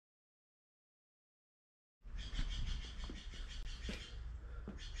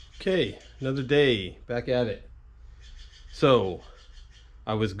Okay, another day, back at it. So,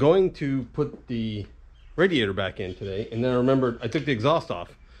 I was going to put the radiator back in today, and then I remembered I took the exhaust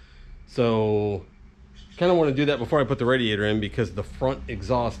off. So, kind of want to do that before I put the radiator in because the front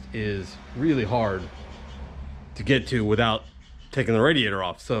exhaust is really hard to get to without taking the radiator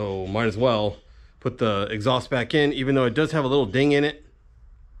off. So, might as well put the exhaust back in, even though it does have a little ding in it.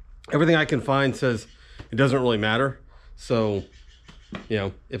 Everything I can find says it doesn't really matter. So, you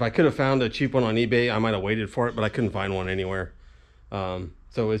know, if I could have found a cheap one on eBay, I might have waited for it, but I couldn't find one anywhere.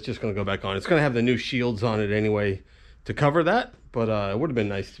 So it's just going to go back on. It's going to have the new shields on it anyway to cover that, but it would have been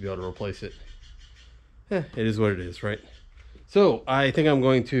nice to be able to replace it. It is what it is, right? So I think I'm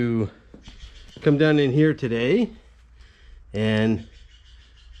going to come down in here today and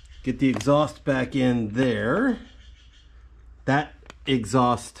get the exhaust back in there. That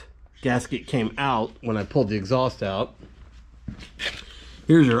exhaust gasket came out when I pulled the exhaust out.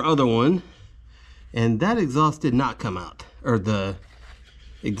 Here's your other one, and that exhaust did not come out, or the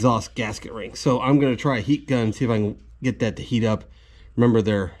exhaust gasket ring. So I'm going to try a heat gun, see if I can get that to heat up. Remember,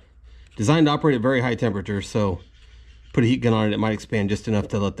 they're designed to operate at very high temperatures, so put a heat gun on it, it might expand just enough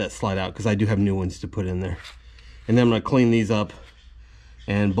to let that slide out, because I do have new ones to put in there. And then I'm going to clean these up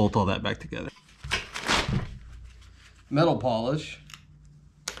and bolt all that back together. Metal polish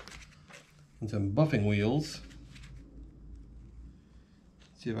and some buffing wheels.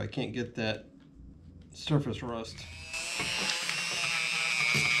 See if I can't get that surface rust.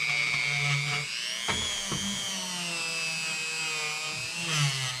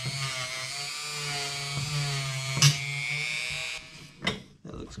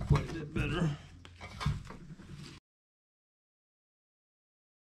 That looks quite a bit better.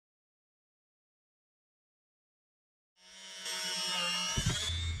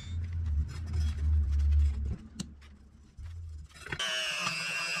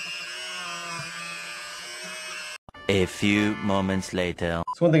 A few moments later.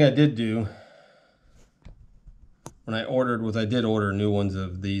 So one thing I did do when I ordered was I did order new ones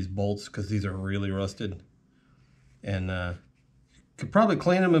of these bolts because these are really rusted. And could probably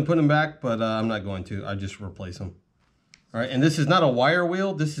clean them and put them back, but I'm not going to. I just replace them. All right, and this is not a wire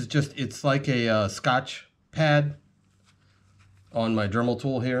wheel. This is just, it's like a Scotch pad on my Dremel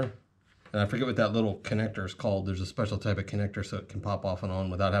tool here. And I forget what that little connector is called. There's a special type of connector so it can pop off and on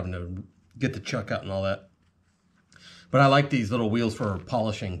without having to get the chuck out and all that. But I like these little wheels for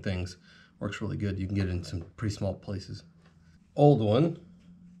polishing things. Works really good. You can get it in some pretty small places. Old one,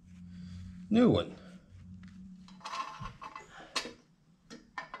 new one.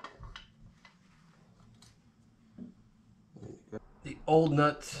 The old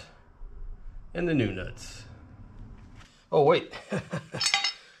nuts and the new nuts. Oh wait,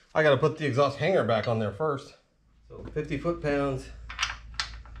 I gotta put the exhaust hanger back on there first. So 50 foot-pounds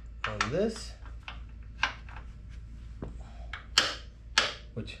on this.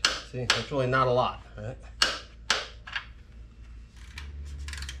 Which, see, that's really not a lot, right?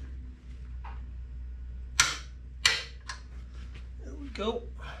 There we go.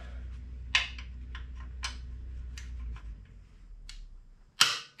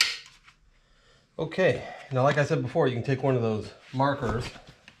 Okay, now like I said before, you can take one of those markers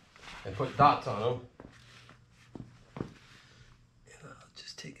and put dots on them. And I'll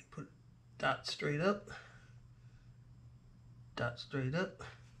just take and put a dot straight up. Dot straight up.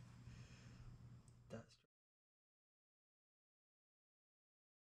 Dot straight.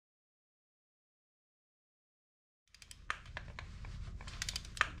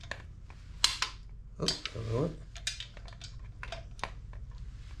 Oh, another one.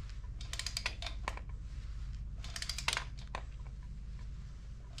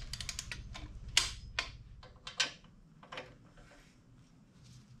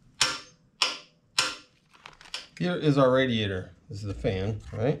 Here is our radiator. This is the fan,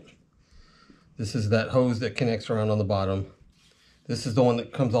 right? This is that hose that connects around on the bottom. This is the one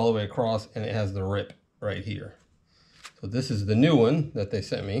that comes all the way across, and it has the rip right here. So this is the new one that they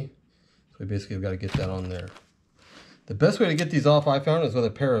sent me. So we basically have got to get that on there. The best way to get these off, I found, is with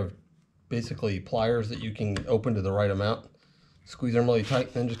a pair of basically pliers that you can open to the right amount. Squeeze them really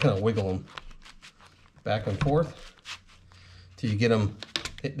tight, then just kind of wiggle them back and forth till you get them.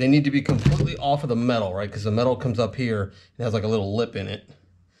 They need to be completely off of the metal, right? Because the metal comes up here and has like a little lip in it.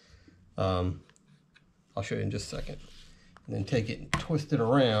 I'll show you in just a second. And then take it and twist it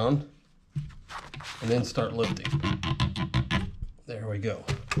around and then start lifting. There we go.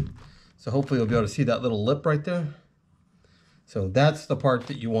 So hopefully you'll be able to see that little lip right there. So that's the part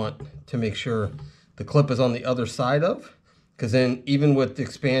that you want to make sure the clip is on the other side of, because then even with the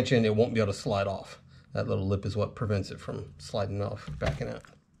expansion, it won't be able to slide off. That little lip is what prevents it from sliding off, backing out.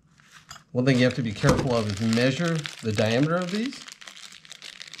 One thing you have to be careful of is measure the diameter of these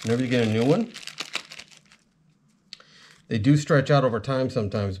whenever you get a new one. They do stretch out over time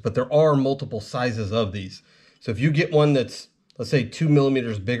sometimes, but there are multiple sizes of these. So if you get one that's, let's say, 2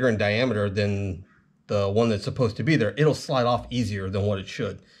 millimeters bigger in diameter than the one that's supposed to be there, it'll slide off easier than what it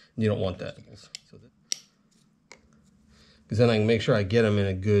should. You don't want that. Because then I can make sure I get them in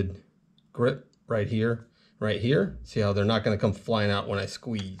a good grip right here, right here. See how they're not going to come flying out when I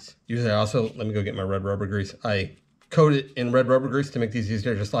squeeze. Usually I also, let me go get my red rubber grease. I coat it in red rubber grease to make these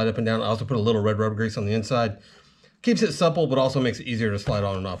easier to slide up and down. I also put a little red rubber grease on the inside. Keeps it supple, but also makes it easier to slide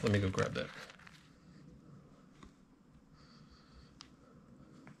on and off. Let me go grab that.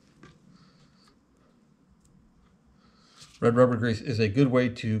 Red rubber grease is a good way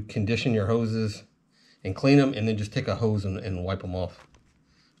to condition your hoses and clean them, and then just take a hose and wipe them off.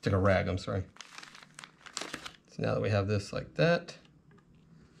 Take a rag, I'm sorry. So now that we have this like that,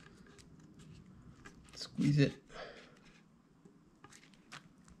 squeeze it,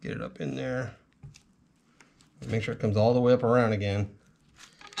 get it up in there. Make sure it comes all the way up around again.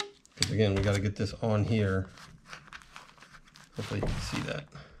 Because again, we got to get this on here. Hopefully you can see that.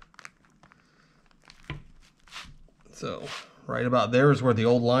 So right about there is where the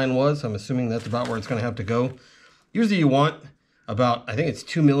old line was. I'm assuming that's about where it's going to have to go. Usually you want about, I think it's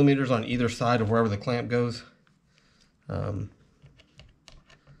 2 millimeters on either side of wherever the clamp goes. I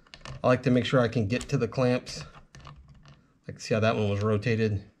like to make sure I can get to the clamps. I can see how that one was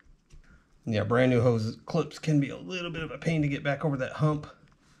rotated. Yeah, brand new hose clips can be a little bit of a pain to get back over that hump.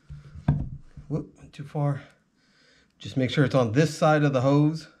 Whoop, went too far. Just make sure it's on this side of the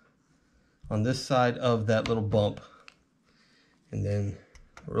hose, on this side of that little bump, and then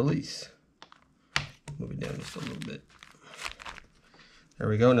release. Move it down just a little bit. There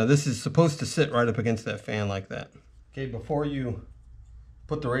we go. Now this is supposed to sit right up against that fan like that. Okay, before you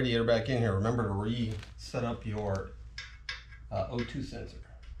put the radiator back in here, remember to reset up your O2 sensor.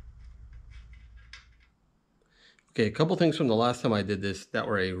 Okay, a couple things from the last time I did this that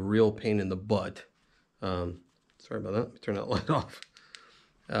were a real pain in the butt. Sorry about that. Let me turn that light off.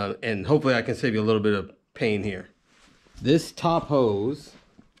 And hopefully I can save you a little bit of pain here. This top hose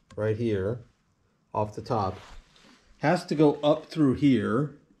right here, off the top, has to go up through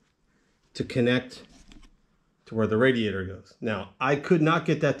here to connect to where the radiator goes. Now, I could not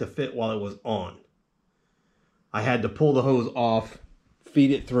get that to fit while it was on. I had to pull the hose off,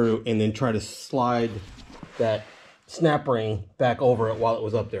 feed it through, and then try to slide that snap ring back over it while it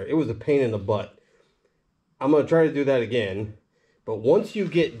was up there. It was a pain in the butt. I'm going to try to do that again. But once you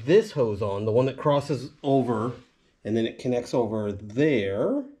get this hose on, the one that crosses over and then it connects over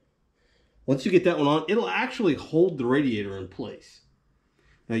there, once you get that one on, it'll actually hold the radiator in place.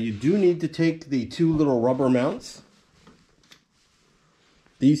 Now you do need to take the two little rubber mounts,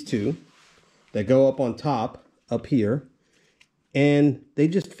 these two, that go up on top, up here, and they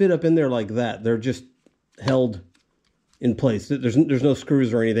just fit up in there like that. They're just held in place. There's no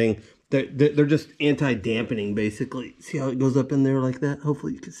screws or anything. They're just anti-dampening, basically. See how it goes up in there like that?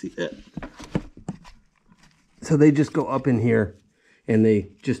 Hopefully you can see that. So they just go up in here and they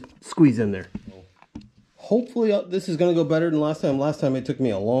just squeeze in there. Hopefully this is going to go better than last time. Last time it took me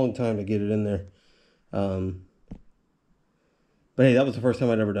a long time to get it in there. But hey, that was the first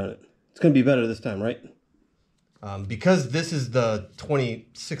time I'd ever done it. It's going to be better this time, right? Because this is the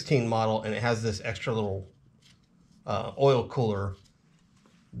 2016 model and it has this extra little oil cooler,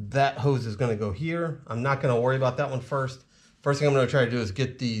 that hose is going to go here. I'm not going to worry about that one first. First thing I'm going to try to do is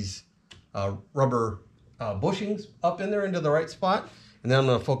get these rubber bushings up in there into the right spot, and then I'm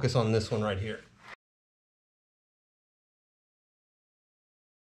going to focus on this one right here.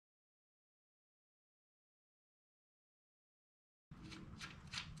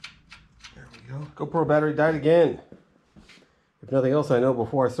 There we go. GoPro battery died again. If nothing else, I know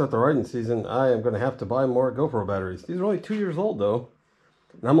before I start the riding season, I am going to have to buy more GoPro batteries. These are only 2 years old though.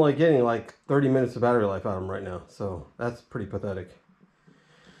 And I'm only getting like 30 minutes of battery life out of them right now. So that's pretty pathetic.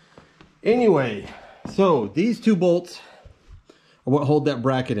 Anyway, so these two bolts are what hold that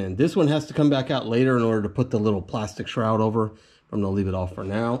bracket in. This one has to come back out later in order to put the little plastic shroud over. I'm going to leave it off for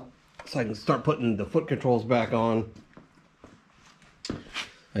now, so I can start putting the foot controls back on. I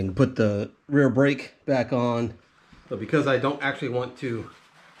can put the rear brake back on. But because I don't actually want to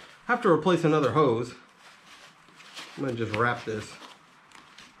have to replace another hose, I'm going to just wrap this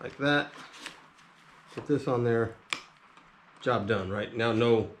like that. Put this on there. Job done, right? Now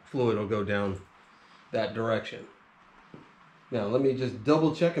no fluid will go down that direction. Now let me just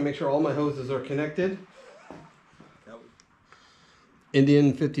double check and make sure all my hoses are connected.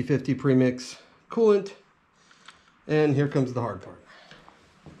 Indian 50/50 premix coolant. And here comes the hard part.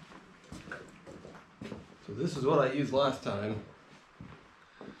 So this is what I used last time,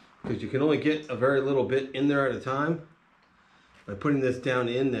 because you can only get a very little bit in there at a time. By putting this down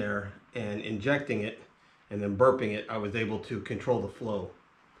in there and injecting it and then burping it, I was able to control the flow.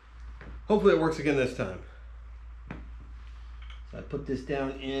 Hopefully it works again this time. So I put this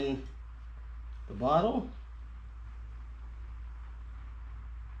down in the bottle.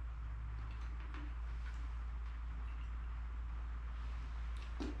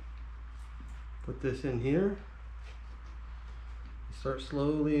 Put this in here. Start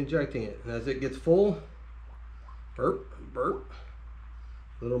slowly injecting it, and as it gets full, burp, burp,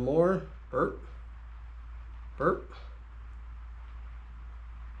 a little more, burp, burp.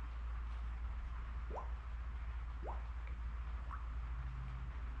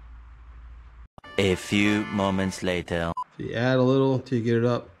 A few moments later. So you add a little till you get it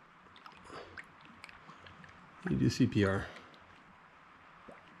up. You do CPR.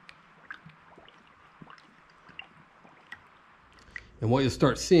 And what you'll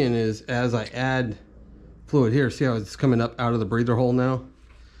start seeing is as I add fluid here, see how it's coming up out of the breather hole now?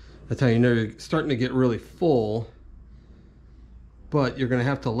 That's how you know you're starting to get really full. But you're gonna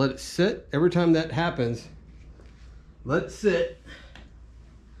have to let it sit. Every time that happens, let it sit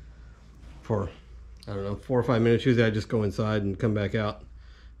for, I don't know, 4 or 5 minutes. Usually I just go inside and come back out.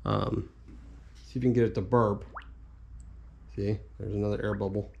 See if you can get it to burp. See, there's another air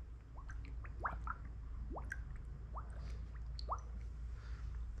bubble.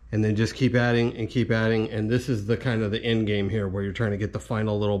 And then just keep adding and keep adding, and this is the kind of the end game here where you're trying to get the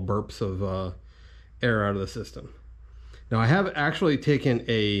final little burps of air out of the system. Now I have actually taken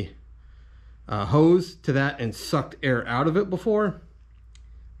a hose to that and sucked air out of it before.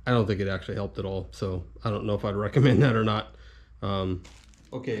 I don't think it actually helped at all, so I don't know if I'd recommend that or not.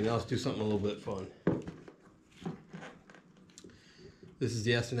 Okay, now let's do something a little bit fun. This is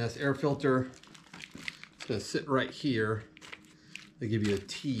the S&S air filter. It's gonna sit right here. They give you a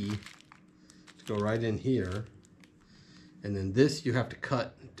T to go right in here, and then this you have to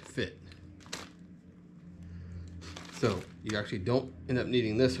cut to fit. So you actually don't end up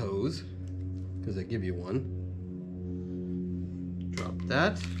needing this hose because they give you one. Drop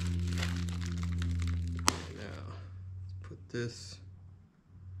that. Now let's put this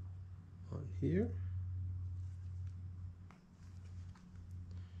on here.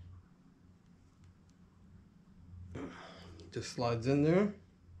 Just slides in there.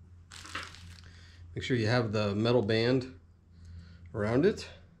 Make sure you have the metal band around it.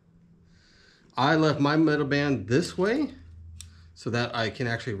 I left my metal band this way so that I can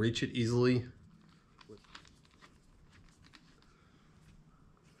actually reach it easily.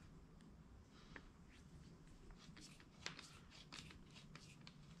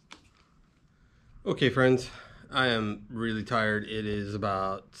 Okay friends, I am really tired. It is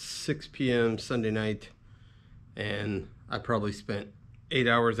about 6 p.m. Sunday night, and I probably spent 8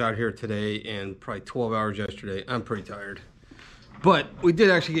 hours out here today and probably 12 hours yesterday. I'm pretty tired. But we did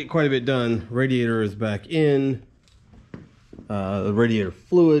actually get quite a bit done. Radiator is back in. The radiator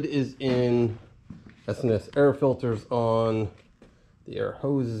fluid is in. S&S air filter's on. The air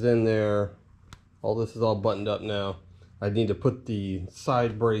hose is in there. All this is all buttoned up now. I need to put the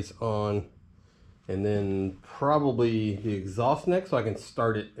side brace on, and then probably the exhaust next so I can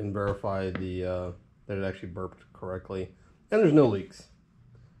start it and verify the that it actually burped correctly. And there's no leaks.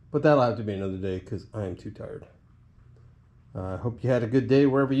 But that'll have to be another day because I am too tired. I hope you had a good day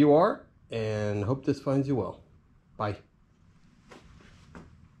wherever you are, and hope this finds you well. Bye.